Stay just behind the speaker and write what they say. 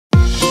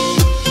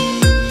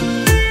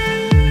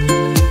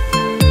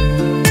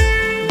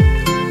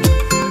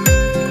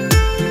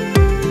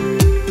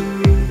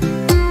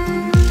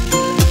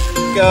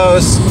so,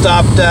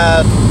 stopped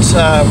at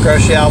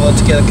grocery outlet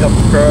to get a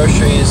couple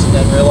groceries, and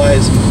then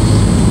realized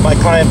my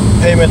client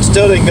payment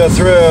still didn't go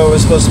through. It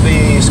was supposed to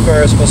be,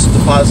 Square was supposed to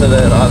deposit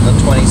it on the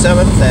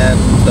 27th, and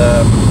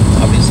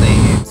obviously,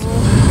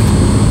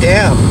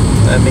 yeah,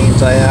 that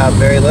means I have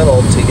very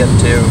little to get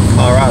to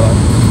Colorado.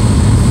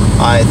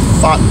 I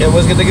thought it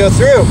was going to go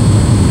through.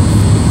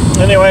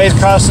 Anyways,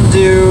 crossing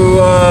to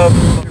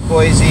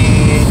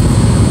Boise.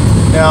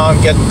 Now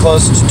I'm getting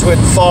close to Twin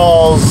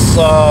Falls.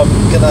 I'm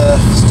gonna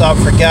stop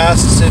for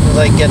gas as soon as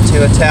I get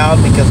to a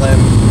town because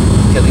I'm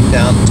getting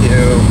down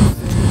to.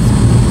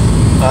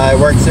 I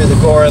worked through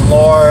the gore and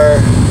lore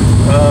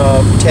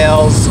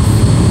tales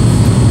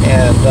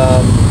and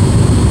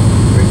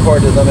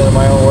recorded them in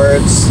my own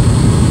words.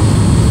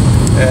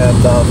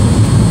 And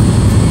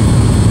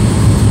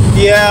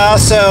yeah,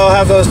 so I'll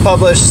have those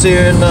published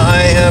soon.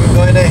 I am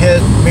going to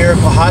hit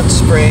Miracle Hot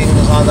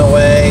Springs on the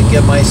way,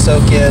 get my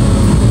soak-in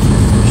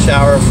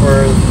shower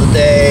for the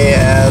day,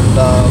 and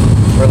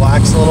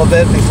relax a little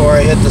bit before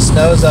I hit the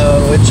snow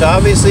zone, which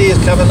obviously is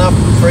coming up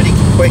pretty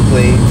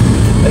quickly.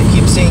 I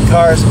keep seeing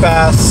cars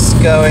pass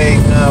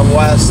going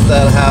west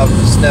that have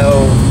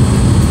snow,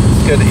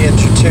 good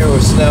inch or two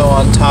of snow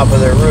on top of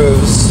their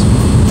roofs.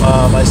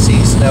 I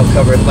see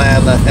snow-covered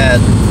land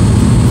ahead.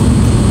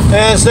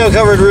 And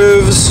snow-covered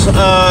roofs.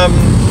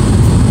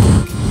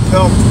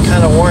 Felt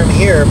kind of warm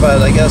here,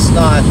 but I guess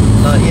not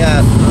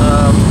yet.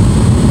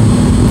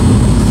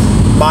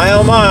 My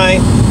oh my,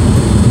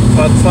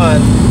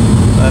 fun.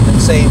 I'm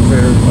insane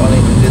for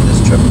wanting to do this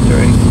trip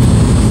during.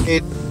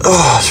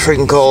 Oh, it's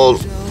freaking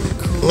cold,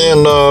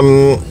 and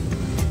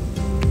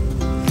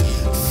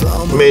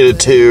made it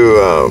to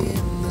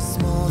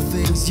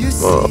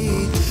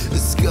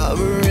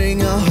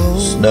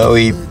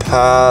Snowy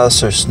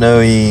Pass or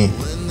Snowy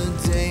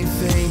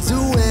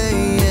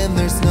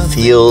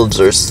Fields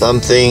or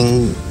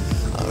something,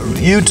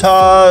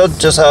 Utah,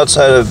 just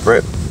outside of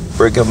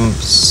Bingham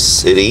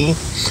City.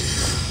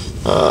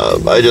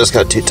 I just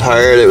got too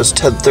tired. It was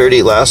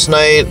 10:30 last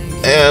night,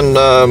 and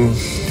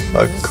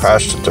I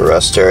crashed at the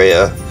rest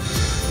area.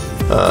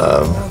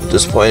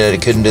 Disappointed I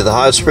couldn't do the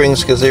hot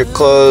springs because they're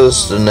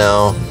closed, and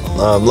now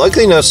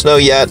luckily no snow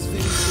yet,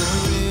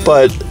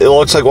 but it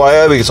looks like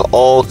Wyoming is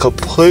all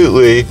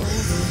completely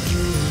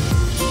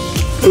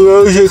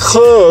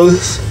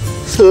closed.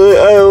 So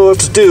I don't know what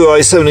to do.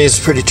 I-70 is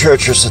pretty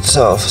treacherous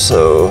itself,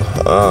 so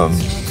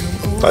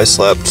I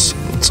slept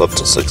till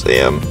 6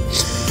 a.m.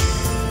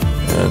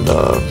 and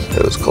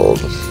it was cold.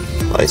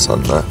 Ice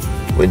on the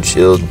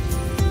windshield,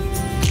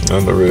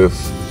 on the roof.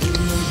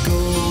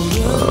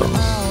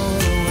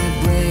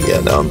 Yeah,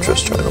 now I'm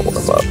just trying to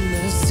warm up.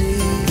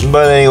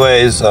 But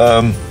anyways,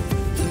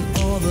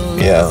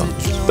 yeah,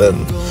 it's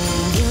been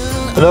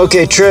an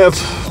okay trip,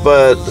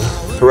 but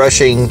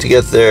rushing to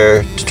get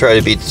there to try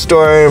to beat the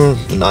storm,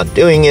 not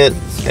doing it,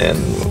 and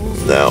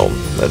now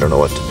I don't know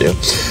what to do.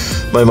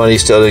 My money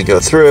still didn't go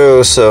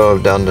through, so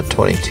I'm down to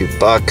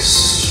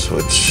 $22,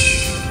 which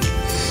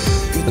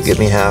will give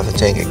me half a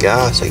tank of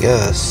gas, I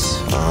guess.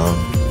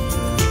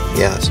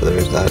 Yeah, so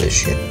there's that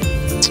issue.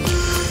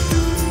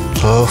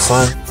 Oh,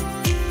 fun.